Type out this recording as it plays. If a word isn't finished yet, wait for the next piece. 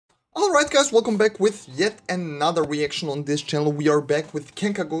Alright guys, welcome back with yet another reaction on this channel. We are back with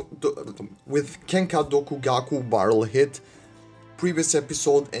Kenka Dokugaku Viral Hit. Previous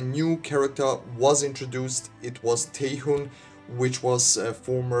episode, a new character was introduced. It was Taehun, which was a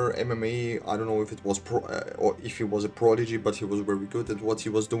former MMA, I don't know if it was or if he was a prodigy, but he was very good at what he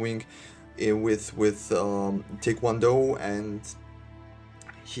was doing with Taekwondo, and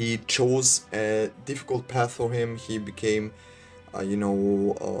he chose a difficult path for him. He became I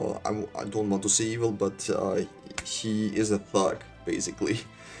don't want to say evil, but he is a thug, basically.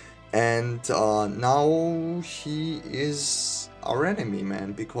 And now he is our enemy,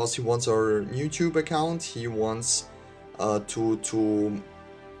 man, because he wants our YouTube account. He wants to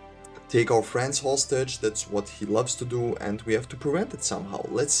take our friends hostage. That's what he loves to do, and we have to prevent it somehow.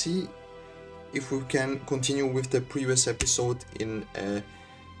 Let's see if we can continue with the previous episode in a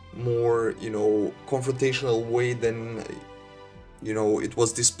more, confrontational way than it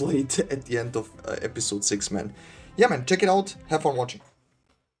was displayed at the end of episode 6, man. Yeah, man, check it out. Have fun watching.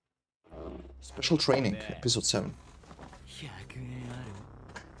 Special training, episode 7.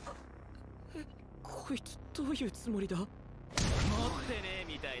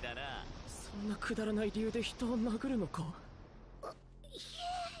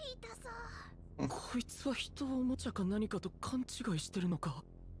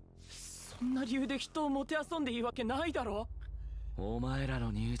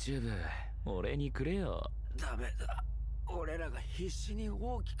 YouTube 俺にくれよ。ダメだ。俺らが必死に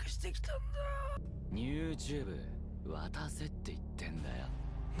大きくしてきたんだ。YouTube 渡せって言ってんだよ。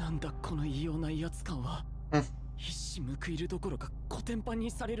なんだこの異様な威圧感は。必死報いるどころかコテンパンに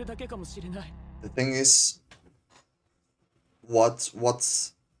されるだけかもしれない。The thing is, what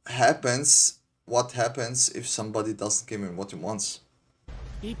happens if somebody doesn't give him what he wants?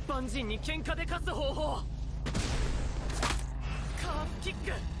 一般人に喧嘩で勝つ方法。キッ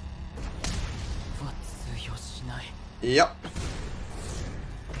クは通用しない。Yep.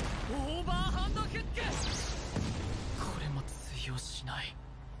 オーバーハンドキック。これも通用しない。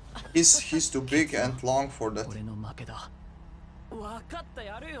He's too big and long for that. 俺の負けだ。わかった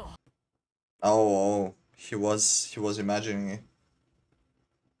やるよ。Oh, he was imagining it.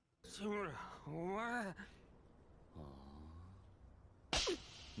 お前。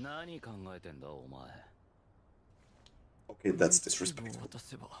何考えてんだお前。Okay, that's disrespectful.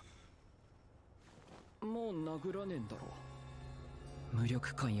 もう殴らねえんだろう。無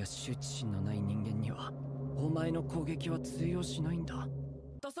力感や羞恥心のない人間にはお前の攻撃は通用しないんだ。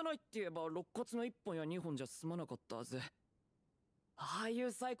出さないって言えば肋骨の1本や2本じゃ済まなかったはず。ああい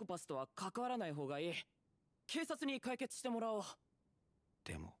うサイコパスとは関わらない方がいい。警察に解決してもらおう。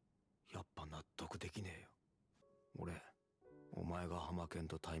でもやっぱ納得できねえよ。俺お前がハマケン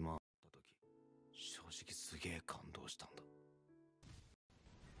とタイマン正直すげえ感動したんだ。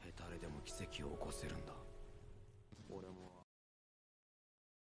誰でも奇跡を起こせるんだ。俺も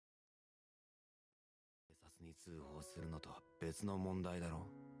警察に通報するのとは別の問題だろ。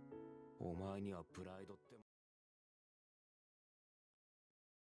お前にはプライドって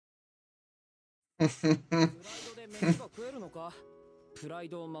プライドで飯が食えるのか。プライ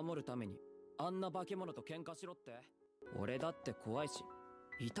ドを守るためにあんな化け物と喧嘩しろって。俺だって怖いし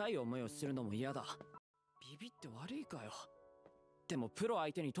痛い思いをするのも嫌だ。ビビって悪いかよ。でもプロ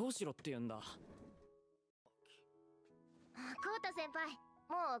相手にどうしろって言うんだ。コウタ先輩、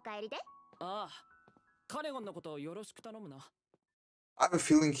もうお帰りで？ああ、カネゴンのことをよろしく頼むな。I have a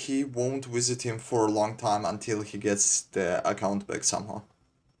feeling he won't visit him for a long time until he gets the account back somehow.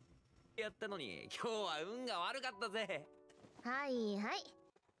 やったのに今日は運が悪かったぜ。はいはい。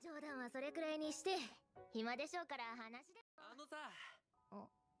冗談はそれくらいにして、暇でしょうから話で。あのさ、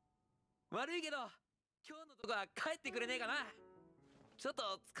悪いけど今日のとこは帰ってくれねえかな。ちょっと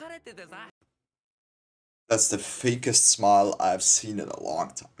疲れててさ。That's the fakest smile I've seen in a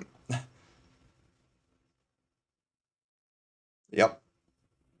long time. Yep. かっ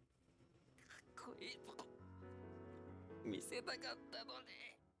こいいとこ見せたかったのに。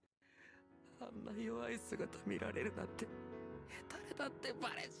あんな弱い姿見られるなんて誰だってバ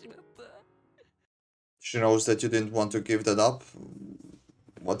レちまった。She knows that you didn't want to give that up.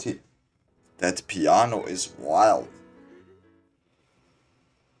 That piano is wild.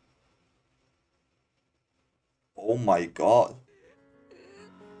 Oh my god.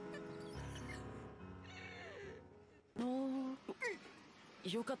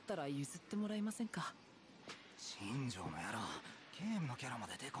 よかったら譲ってもらえませんか。新庄の野郎、ゲームのキャラま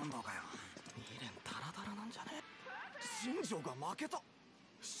で出込んどうかよ。未練ダラダラなんじゃね。新庄が負けた。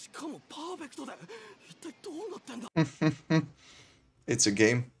しかもパーフェクトで。一体どうなってんだ。It's a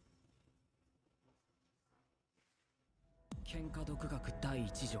game. 喧嘩独学第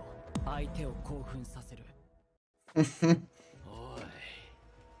1条相手を興奮させる。お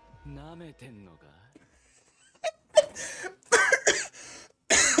い、なめてんのか？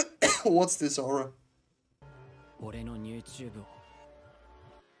 What's this aura? 俺の YouTube を。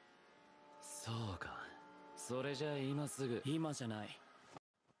そうか。それじゃあ今すぐ。今じゃない。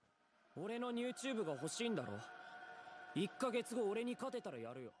俺の YouTube が欲しいんだろ。1ヶ月後俺に勝てたら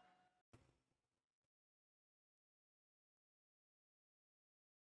やるよ。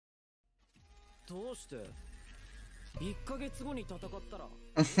どうして1ヶ月後に戦ったら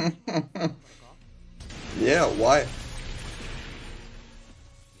Yeah, why?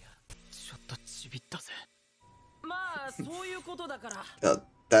 ちょっとちびったぜ。まあそういうことだから。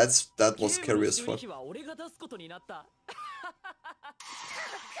That was scary as fuck. は俺が出すことになった。何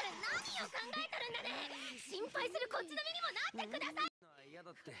を考えてるんだね。心配するこっちの身にもなってください。嫌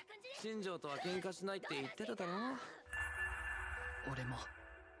だって。新庄とは喧嘩しないって言ってただろ。俺も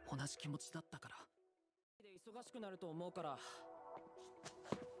同じ気持ちだったから。忙しくなると思うから。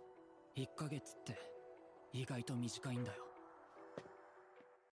1ヶ月って意外と短いんだよ。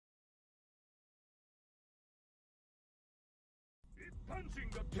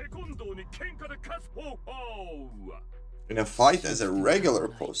In a fight as a regular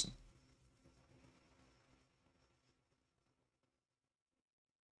person.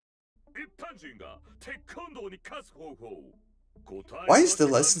 Why is the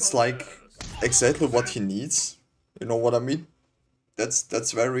lessons like exactly what he needs? You know what I mean?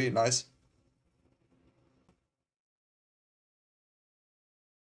 That's very nice.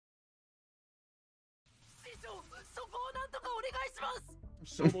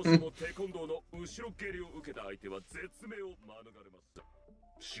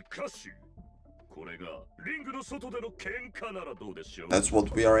 That's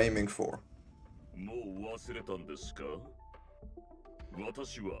what we are aiming for.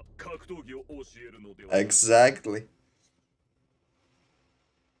 Exactly.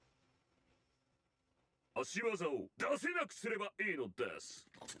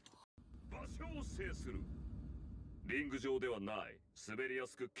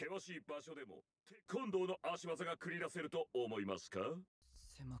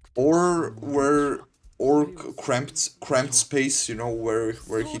 Or cramped space, you know, where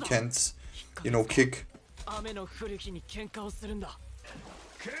he can't, you know, kick.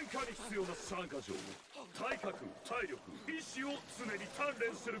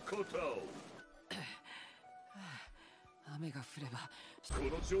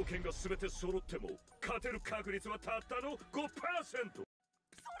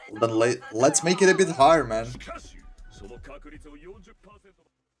 Then let's make it a bit higher, man.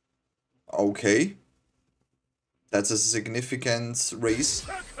 Okay. That's a significant raise.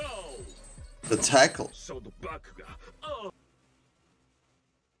 The tackle.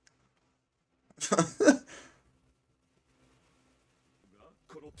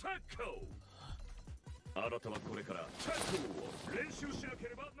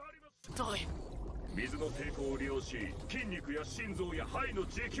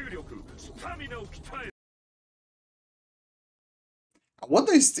 I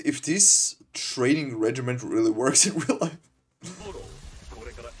wonder if this training regimen really works in real life.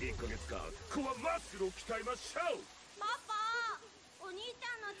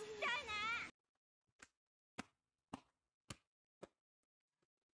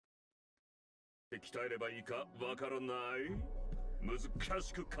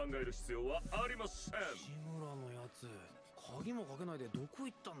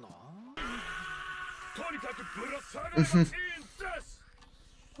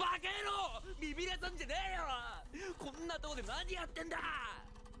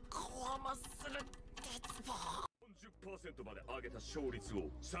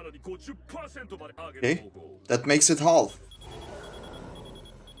 Okay, that makes it half.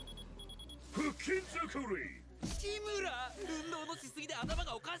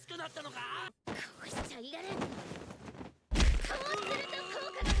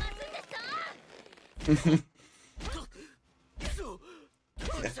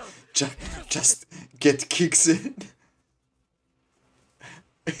 Just get kicks in.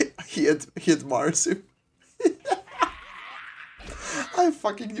 he admires him. I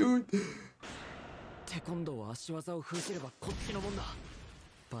fucking knew it. テコンドーは足技を封じればこっちのもんだ。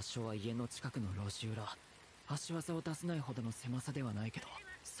場所は家の近くの路地裏。足技を出せないほどの狭さではないけど、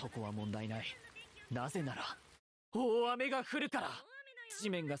そこは問題ない。なぜなら大雨が降るから。地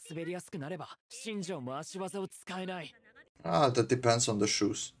面が滑りやすくなれば新庄も足技を使えない。Ah, that depends on the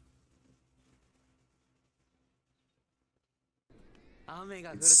shoes. 雨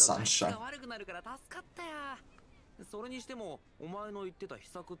が降ると足が悪くなるから助かったよ。それにしてもお前の言ってた秘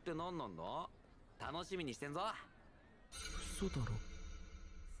策って何なんだ？楽しみにしてんぞ。嘘だろ。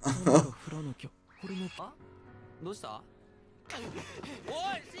なんか振らなきゃ。これのあ？どうした？お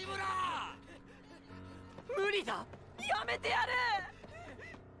い志村！無理だ。やめてやる。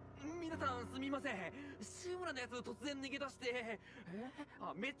皆さんすみません。志村のやつ突然逃げ出して、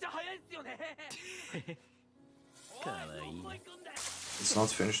めっちゃ速いっすよね。かわいい。It's not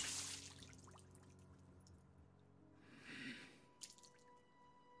finished.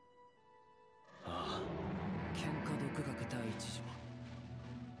 喧嘩独学第一条。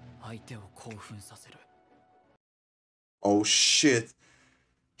相手を興奮させる。 Oh shit.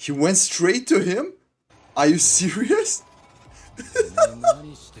 He went straight to him? Are you serious?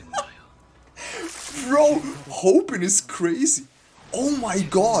 Bro, Hopin is crazy. Oh my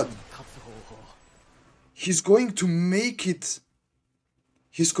god. He's going to make it...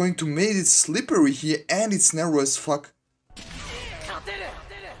 He's going to make it slippery here and it's narrow as fuck.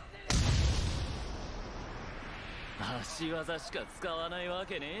 足技しか使わないわ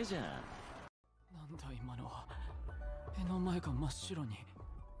けねえじゃん。なんだ今のは。目の前が真っ白に。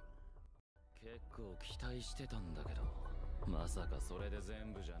結構期待してたんだけど、まさかそれで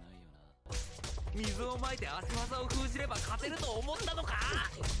全部じゃないよな。水をまいて足技を封じれば勝てると思ったのか？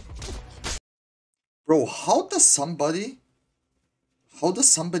 Bro, how does somebody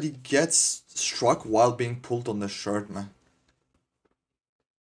get struck while being pulled on the shirt, man?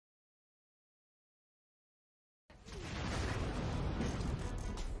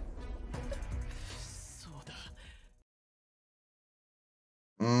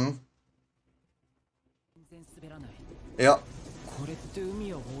 Yeah. これって海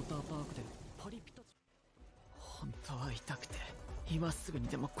やウォーターパークでパリピたち。本当は痛くて今すぐに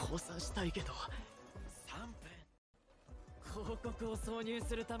でも降参したいけど、3分。広告を挿入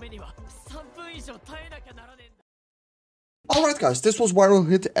するためには3分以上耐えなきゃならねえんだ。Alright guys, this was Viral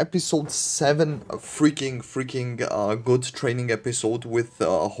Hit episode 7, a freaking good training episode with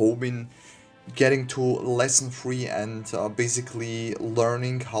Hobin getting to lesson 3 and basically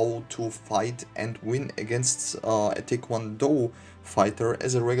learning how to fight and win against a Taekwondo fighter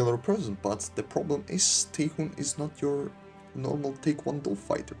as a regular person. But the problem is Taehun is not your normal Taekwondo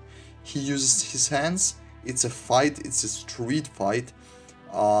fighter. He uses his hands, it's a fight, it's a street fight.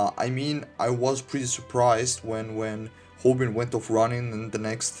 I mean, I was pretty surprised when Hobin went off running and the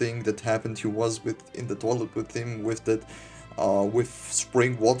next thing that happened, he was in the toilet with him with that with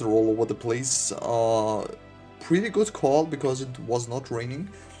spraying water all over the place. Pretty good call because it was not raining,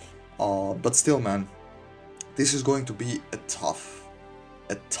 but still, man, this is going to be a tough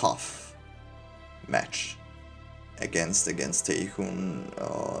match against Taehun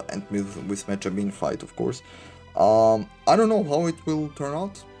and with Mechabin fight, of course. I don't know how it will turn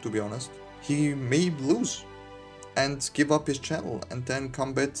out, to be honest. He may lose and give up his channel and then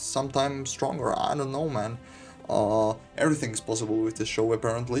come back sometime stronger. I don't know, man. Everything is possible with this show,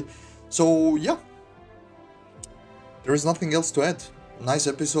 apparently. So yeah, there is nothing else to add. Nice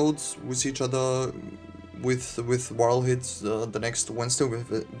episodes. We see each other with Viral Hits the next Wednesday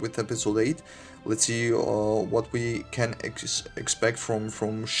with episode 8. Let's see what we can expect from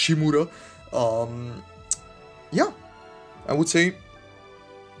Shimura. Yeah, I would say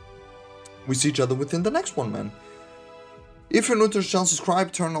we see each other within the next one, man. If you're new to the channel,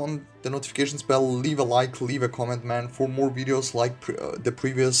 subscribe, turn on the notifications bell, leave a like, leave a comment, man. For more videos like the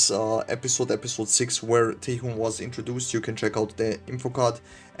previous episode 6, where Taehun was introduced, you can check out the info card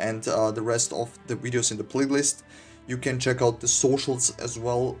and the rest of the videos in the playlist. You can check out the socials as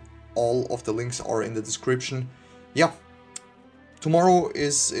well. All of the links are in the description. Yeah, tomorrow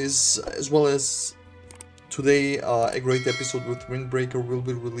is as well as today a great episode with Windbreaker will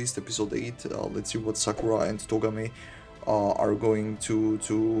be released, episode 8. Let's see what Sakura and Togame are going to,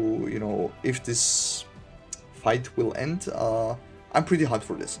 you know, if this fight will end. I'm pretty hyped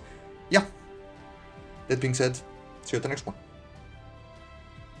for this. Yeah, that being said, see you at the next one.